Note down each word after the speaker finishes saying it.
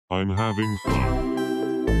I'm having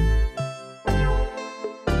fun.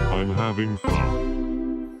 I'm having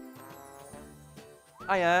fun.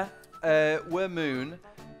 Hiya, we're Moon.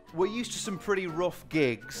 We're used to some pretty rough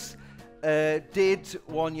gigs. Did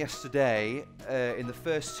one yesterday. In the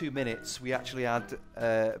first 2 minutes, we actually had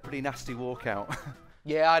a pretty nasty walkout.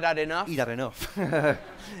 Yeah, I'd had enough. He'd had enough.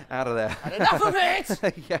 Out of there. Had enough of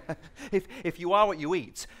it! Yeah. If you are what you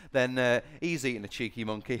eat, then he's eating a cheeky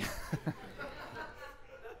monkey.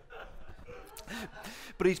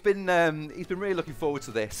 But he's been really looking forward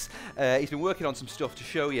to this. He's been working on some stuff to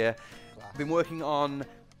show you. Been working on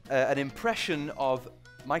an impression of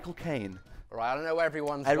Michael Caine. All right, I don't know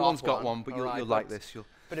everyone's got one, but you'll like this.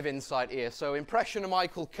 Bit of insight here. So, impression of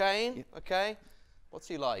Michael Caine, okay? What's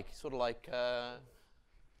he like? Sort of like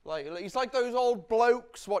he's like those old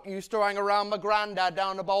blokes what used to hang around my granddad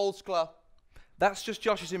down the bowls club. That's just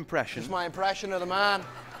Josh's impression. It's my impression of the man.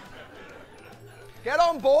 Get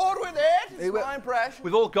on board with it. It's my impression.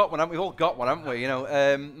 We've all got one, haven't we? You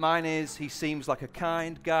know, mine is he seems like a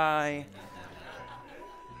kind guy,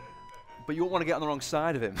 but you won't want to get on the wrong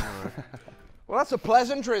side of him. Well, that's a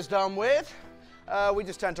pleasantries done with. We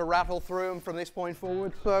just tend to rattle through them from this point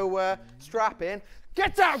forward. So strap in.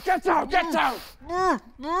 Get out! Get out! Get out!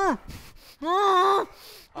 I'm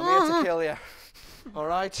here to kill you. All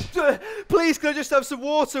right? Please, can I just have some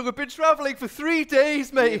water? We've been travelling for 3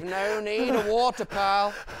 days, mate. You've no need of water,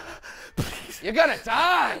 pal. Please. You're gonna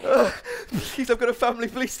die. Please, I've got a family.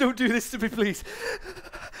 Please don't do this to me, please.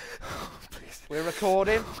 Please. We're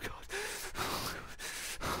recording. Oh, God.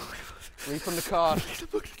 Read from the card.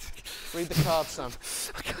 Read the card, Sam.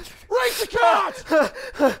 I can't. Read the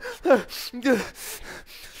card!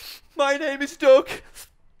 My name is Doug,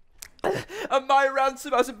 and my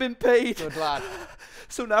ransom hasn't been paid. Good lad.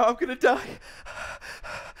 So now I'm going to die.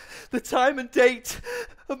 The time and date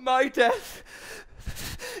of my death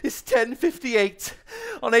is 10:58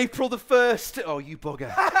 on April the 1st. Oh, you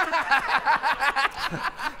bugger.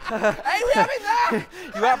 Hey, we having that?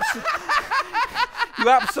 You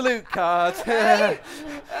absolute card. Hey.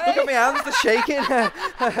 Look at my hands, they're shaking.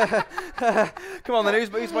 Come on then,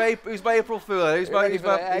 who's my April Fool? Who's my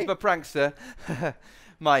prankster?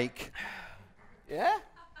 Mike. Yeah?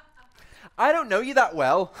 I don't know you that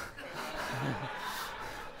well.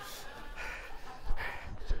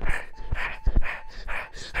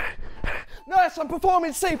 Nurse, I'm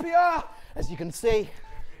performing CPR, as you can see.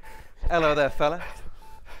 Hello there, fella.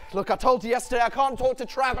 Look, I told you yesterday I can't talk to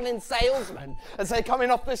travelling salesmen as they're coming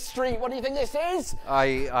off the street. What do you think this is?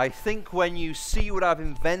 I think when you see what I've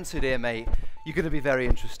invented here, mate, you're going to be very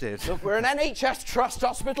interested. Look, we're an NHS trust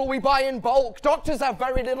hospital. We buy in bulk. Doctors have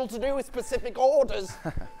very little to do with specific orders.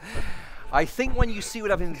 I think when you see what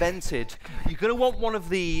I've invented, you're going to want one of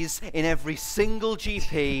these in every single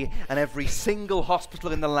GP and every single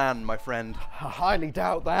hospital in the land, my friend. I highly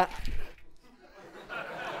doubt that.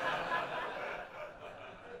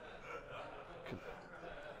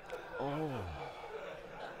 Oh.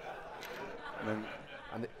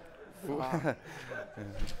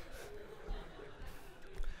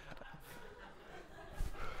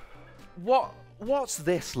 What's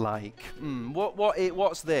this like?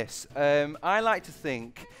 What's this? I like to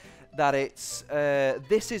think that it's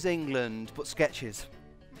This Is England, but sketches.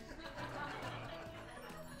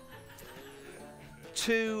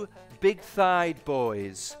 Two big-thighed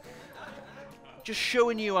boys. Just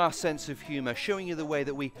showing you our sense of humour, showing you the way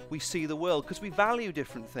that we see the world, because we value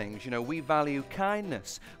different things, you know. We value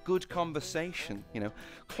kindness, good conversation, you know,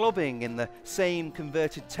 clubbing in the same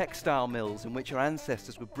converted textile mills in which our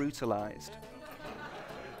ancestors were brutalised.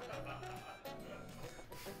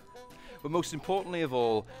 But most importantly of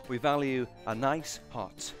all, we value a nice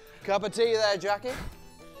hot Cup of tea there, Jackie.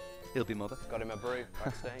 He'll be mother. Got him a brew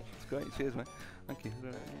backstage. It's great. Cheers, mate. Thank you.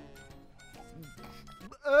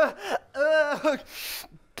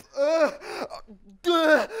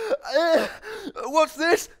 What's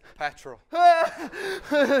this? Petrol.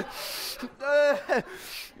 Why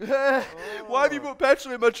have you put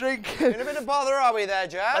petrol in my drink? In a bit of bother, are we there,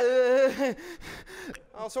 Jack?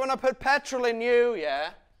 Oh, so when I put petrol in you,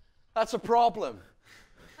 yeah, that's a problem.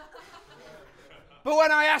 But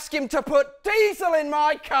when I ask him to put diesel in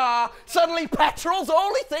my car, suddenly petrol's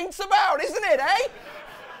all he thinks about, isn't it, eh?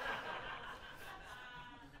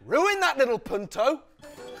 Ruin that little punto.